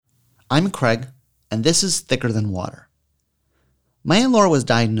I'm Craig, and this is Thicker Than Water. My Aunt Laura was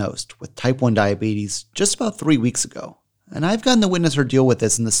diagnosed with type 1 diabetes just about 3 weeks ago, and I've gotten to witness her deal with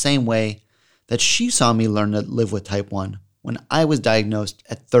this in the same way that she saw me learn to live with type 1 when I was diagnosed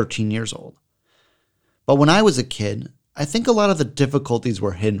at 13 years old. But when I was a kid, I think a lot of the difficulties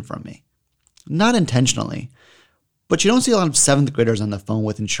were hidden from me. Not intentionally, but you don't see a lot of 7th graders on the phone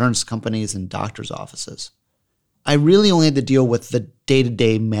with insurance companies and doctors' offices. I really only had to deal with the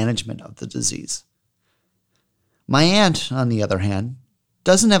day-to-day management of the disease. My aunt, on the other hand,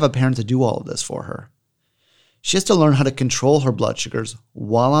 doesn't have a parent to do all of this for her. She has to learn how to control her blood sugars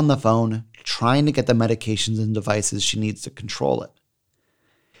while on the phone, trying to get the medications and devices she needs to control it.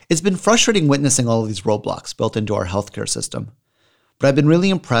 It's been frustrating witnessing all of these roadblocks built into our healthcare system, but I've been really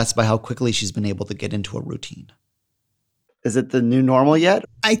impressed by how quickly she's been able to get into a routine. Is it the new normal yet?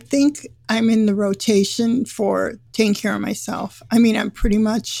 I think I'm in the rotation for taking care of myself. I mean, I'm pretty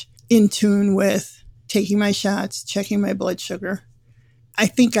much in tune with taking my shots, checking my blood sugar. I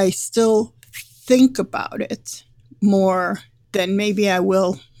think I still think about it more than maybe I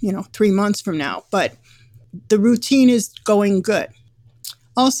will, 3 months from now. But the routine is going good.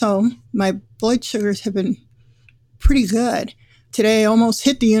 Also, my blood sugars have been pretty good. Today I almost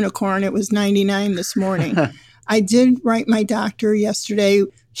hit the unicorn. It was 99 this morning. I did write my doctor yesterday.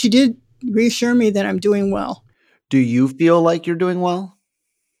 She did reassure me that I'm doing well. Do you feel like you're doing well?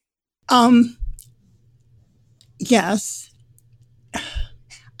 Yes.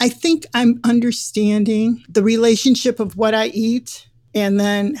 I think I'm understanding the relationship of what I eat and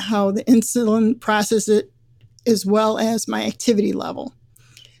then how the insulin processes it as well as my activity level.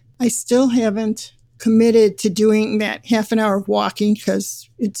 I still haven't committed to doing that half an hour of walking because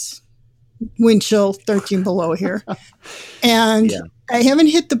it's wind chill 13 below here. And I haven't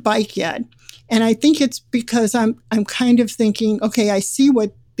hit the bike yet. And I think it's because I'm kind of thinking, okay, I see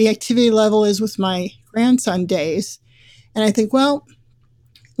what the activity level is with my grandson days. And I think, well,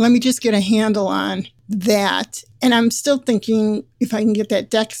 let me just get a handle on that. And I'm still thinking if I can get that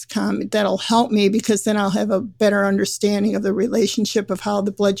Dexcom, that'll help me because then I'll have a better understanding of the relationship of how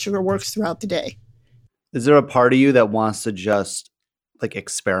the blood sugar works throughout the day. Is there a part of you that wants to just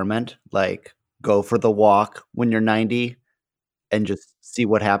experiment, go for the walk when you're 90 and just see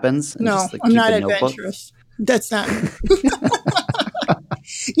what happens? And no, just, I'm not adventurous. That's not.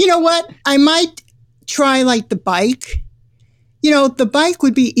 You know what? I might try the bike. The bike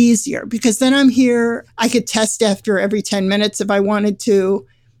would be easier because then I'm here. I could test after every 10 minutes if I wanted to.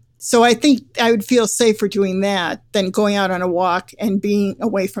 So I think I would feel safer doing that than going out on a walk and being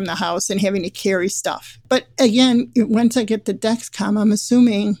away from the house and having to carry stuff. But again, once I get the Dexcom, I'm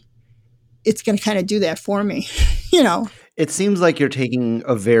assuming it's going to kind of do that for me, It seems like you're taking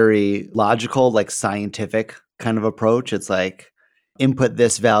a very logical, scientific kind of approach. It's input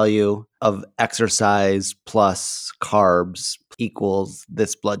this value of exercise plus carbs equals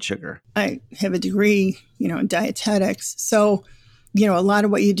this blood sugar. I have a degree, in dietetics. So a lot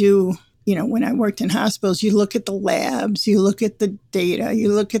of what you do, when I worked in hospitals, you look at the labs, you look at the data,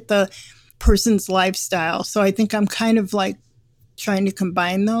 you look at the person's lifestyle. So I think I'm kind of trying to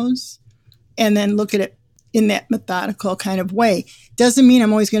combine those and then look at it in that methodical kind of way. Doesn't mean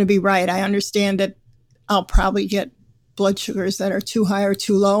I'm always going to be right. I understand that I'll probably get blood sugars that are too high or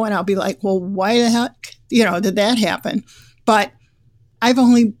too low. And I'll be like, well, why the heck, did that happen? But I've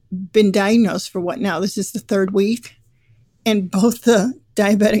only been diagnosed for what now? This is the 3rd week. And both the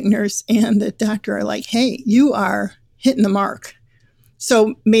diabetic nurse and the doctor are like, hey, you are hitting the mark.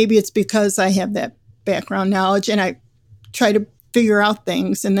 So maybe it's because I have that background knowledge and I try to figure out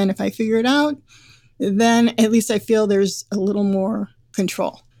things. And then if I figure it out, then at least I feel there's a little more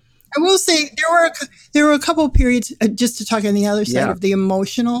control. I will say there were a couple of periods, just to talk on the other side of the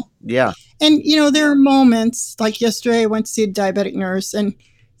emotional. Yeah. And, there are moments like yesterday I went to see a diabetic nurse and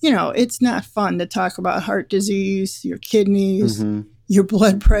it's not fun to talk about heart disease, your kidneys, your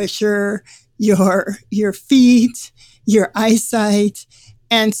blood pressure, your feet, your eyesight.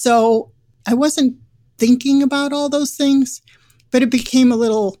 And so I wasn't thinking about all those things, but it became a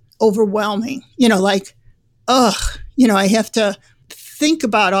little overwhelming, I have to think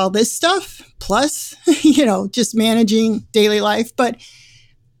about all this stuff, plus, just managing daily life. But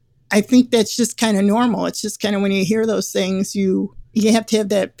I think that's just kind of normal. It's just kind of when you hear those things, you have to have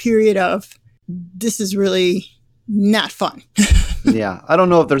that period of, this is really not fun. Yeah. I don't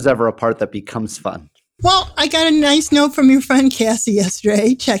know if there's ever a part that becomes fun. Well, I got a nice note from your friend Cassie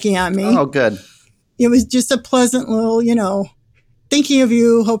yesterday checking on me. Oh, good. It was just a pleasant little, thinking of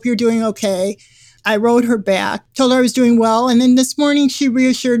you, hope you're doing okay. I wrote her back, told her I was doing well. And then this morning she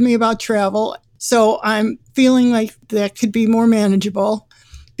reassured me about travel. So I'm feeling like that could be more manageable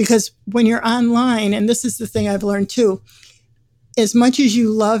Because when you're online, and this is the thing I've learned too, as much as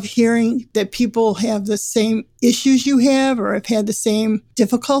you love hearing that people have the same issues you have or have had the same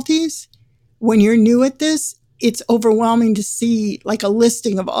difficulties, when you're new at this, it's overwhelming to see like a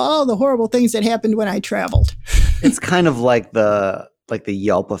listing of all the horrible things that happened when I traveled. It's kind of like the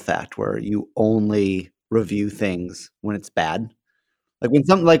Yelp effect where you only review things when it's bad.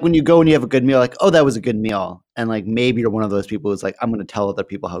 Like when you go and you have a good meal, like, oh, that was a good meal. And like maybe you're one of those people who's like, I'm going to tell other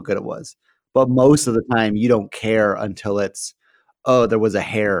people how good it was. But most of the time you don't care until it's, oh, there was a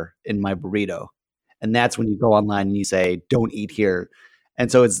hair in my burrito. And that's when you go online and you say, don't eat here.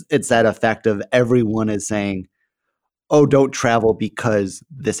 And so it's that effect of everyone is saying, oh, don't travel because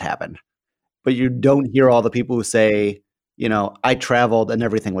this happened. But you don't hear all the people who say, I traveled and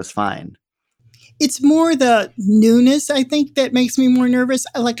everything was fine. It's more the newness, I think, that makes me more nervous.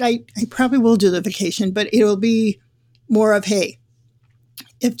 Like I probably will do the vacation, but it'll be more of, hey,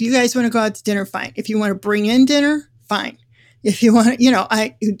 if you guys want to go out to dinner, fine. If you want to bring in dinner, fine. If you want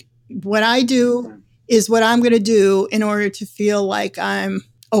to, what I do is what I'm going to do in order to feel like I'm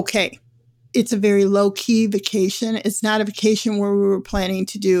okay. It's a very low-key vacation. It's not a vacation where we were planning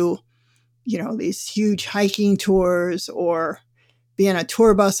to do, these huge hiking tours or be on a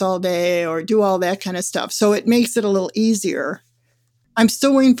tour bus all day or do all that kind of stuff. So it makes it a little easier. I'm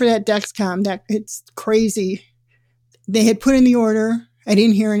still waiting for that Dexcom. It's crazy. They had put in the order. I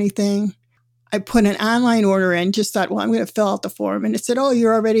didn't hear anything. I put an online order in, just thought, well, I'm going to fill out the form. And it said, oh,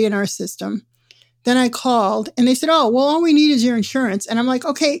 you're already in our system. Then I called and they said, oh, well, all we need is your insurance. And I'm like,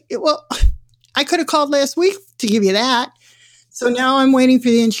 okay, well, I could have called last week to give you that. So now I'm waiting for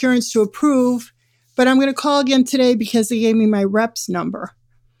the insurance to approve, but I'm going to call again today because they gave me my rep's number.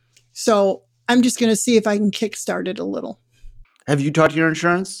 So I'm just going to see if I can kickstart it a little. Have you talked to your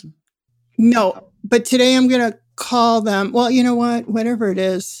insurance? No, but today I'm going to call them. Well, you know what? Whatever it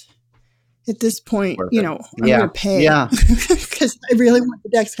is, at this point, I'm going to pay because I really want the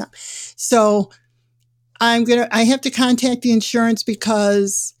Dexcom. So I have to contact the insurance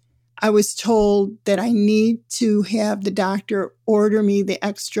because I was told that I need to have the doctor order me the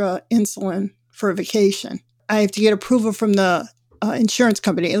extra insulin for a vacation. I have to get approval from the insurance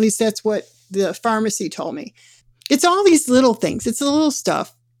company. At least that's what the pharmacy told me. It's all these little things. It's the little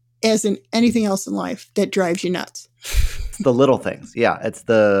stuff, as in anything else in life, that drives you nuts. It's the little things. Yeah. It's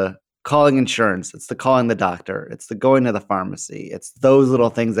the calling insurance. It's the calling the doctor. It's the going to the pharmacy. It's those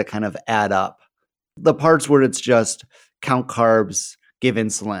little things that kind of add up. The parts where it's just count carbs, give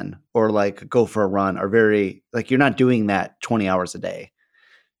insulin, or like go for a run are very, like, you're not doing that 20 hours a day.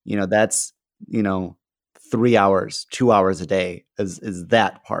 That's, 3 hours, 2 hours a day is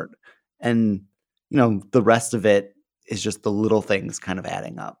that part. And, the rest of it is just the little things kind of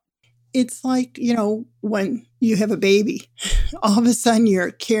adding up. It's like, when you have a baby, all of a sudden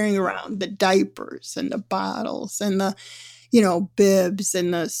you're carrying around the diapers and the bottles and the, bibs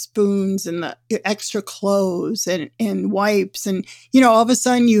and the spoons and the extra clothes and wipes. And, all of a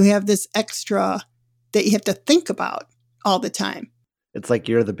sudden you have this extra that you have to think about all the time. It's like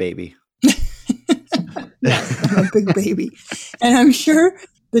you're the baby. Yes, I'm a big baby. And I'm sure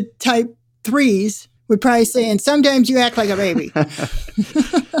the type 3s would probably say, and sometimes you act like a baby.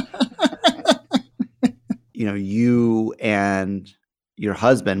 You and your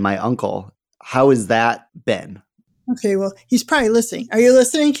husband, my uncle, how has that been? Okay, well, he's probably listening. Are you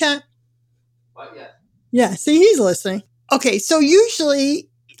listening, Kat? Yeah, see, he's listening. Okay, so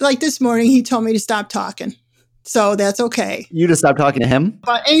usually, like this morning, he told me to stop talking. So that's okay. You just stop talking to him?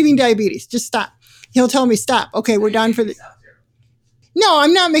 About anything diabetes, just stop. He'll tell me, stop. Okay, we're done for the... No,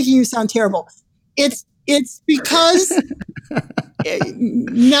 I'm not making you sound terrible. It's because 99%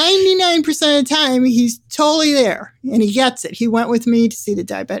 of the time, he's totally there and he gets it. He went with me to see the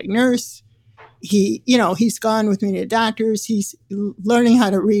diabetic nurse. He's gone with me to the doctors. He's learning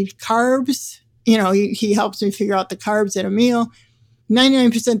how to read carbs. He helps me figure out the carbs at a meal.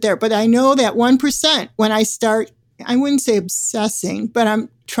 99% there. But I know that 1% when I start, I wouldn't say obsessing, but I'm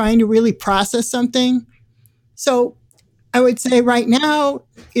trying to really process something. So I would say right now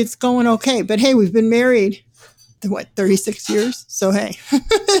it's going okay. But hey, we've been married, 36 years? So hey,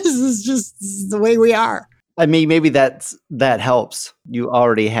 this is the way we are. I mean, maybe that helps. You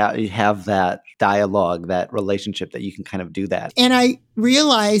already have that dialogue, that relationship that you can kind of do that. And I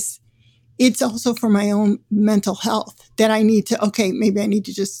realize it's also for my own mental health that I need to, maybe I need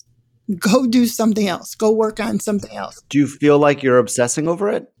to just go do something else, go work on something else. Do you feel like you're obsessing over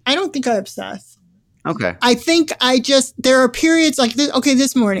it? I don't think I obsess. Okay. I think there are periods like this. Okay,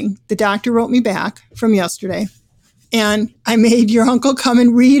 this morning, the doctor wrote me back from yesterday, and I made your uncle come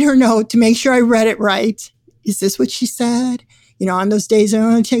and read her note to make sure I read it right. Is this what she said? on those days I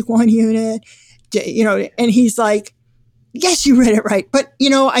only take 1 unit, and he's like, yes, you read it right. But,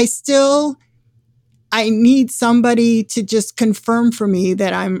 I need somebody to just confirm for me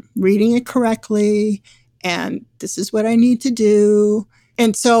that I'm reading it correctly and this is what I need to do.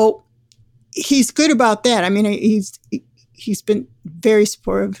 And so he's good about that. I mean, he's been very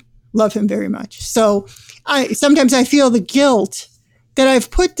supportive, love him very much. So sometimes I feel the guilt that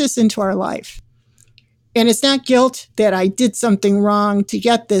I've put this into our life. And it's not guilt that I did something wrong to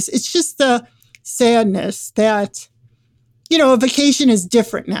get this. It's just the sadness that, a vacation is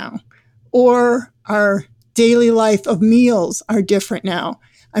different now, or our daily life of meals are different now.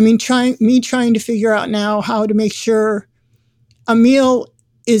 I mean, trying to figure out now how to make sure a meal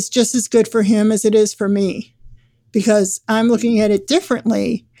is just as good for him as it is for me, because I'm looking at it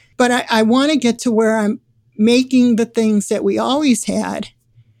differently. But I want to get to where I'm making the things that we always had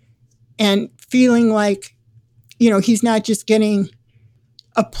and feeling like, he's not just getting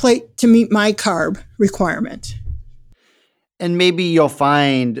a plate to meet my carb requirement. And maybe you'll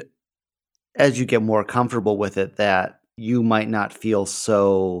find as you get more comfortable with it that you might not feel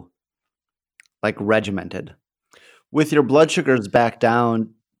so regimented. With your blood sugars back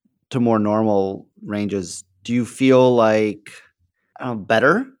down to more normal ranges, do you feel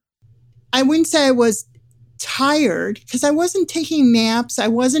better? I wouldn't say I was tired because I wasn't taking naps. I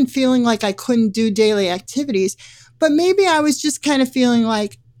wasn't feeling like I couldn't do daily activities, but maybe I was just kind of feeling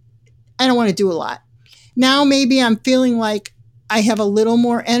like I don't want to do a lot. Now maybe I'm feeling like I have a little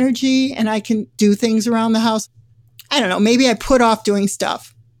more energy and I can do things around the house. I don't know. Maybe I put off doing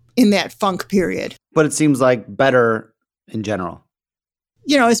stuff in that funk period. But it seems like better in general.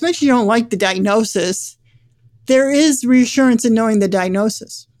 As much as you don't like the diagnosis, there is reassurance in knowing the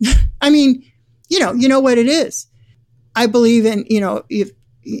diagnosis. I mean, you know what it is. I believe in,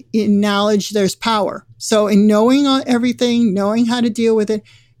 in knowledge, there's power. So in knowing everything, knowing how to deal with it,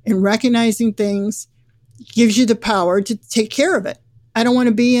 and recognizing things gives you the power to take care of it. I don't want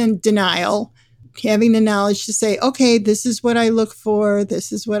to be in denial. Having the knowledge to say, okay, this is what I look for.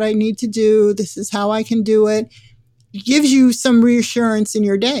 This is what I need to do. This is how I can do it. It gives you some reassurance in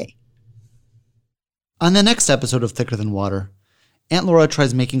your day. On the next episode of Thicker Than Water, Aunt Laura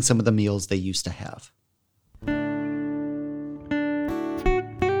tries making some of the meals they used to have.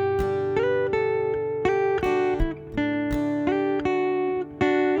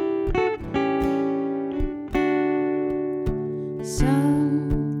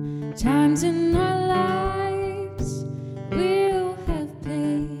 Sometimes in our lives we'll have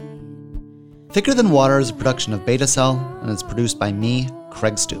pain. Thicker Than Water is a production of Beta Cell and is produced by me,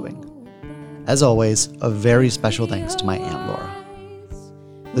 Craig Stewing. As always, a very special thanks to my Aunt Laura.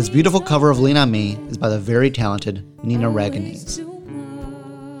 This beautiful cover of Lean On Me is by the very talented Nina Raganese.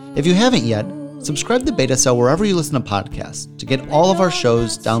 If you haven't yet, subscribe to Beta Cell wherever you listen to podcasts to get all of our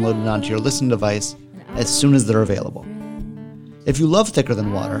shows downloaded onto your listening device as soon as they're available. If you love Thicker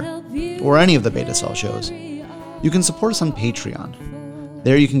Than Water, or any of the Beta Cell shows, you can support us on Patreon.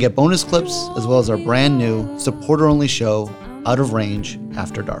 There you can get bonus clips as well as our brand new supporter-only show, Out of Range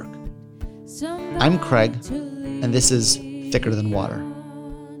After Dark. I'm Craig, and this is Thicker Than Water.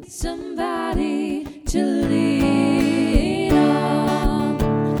 Somebody to lean on.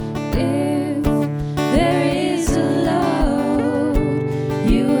 If there is a load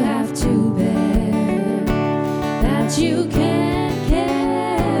you have to bear that you can't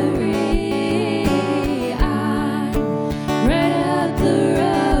carry, I'm right up the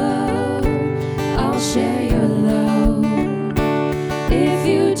road. I'll share your load if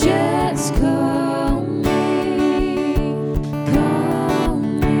you just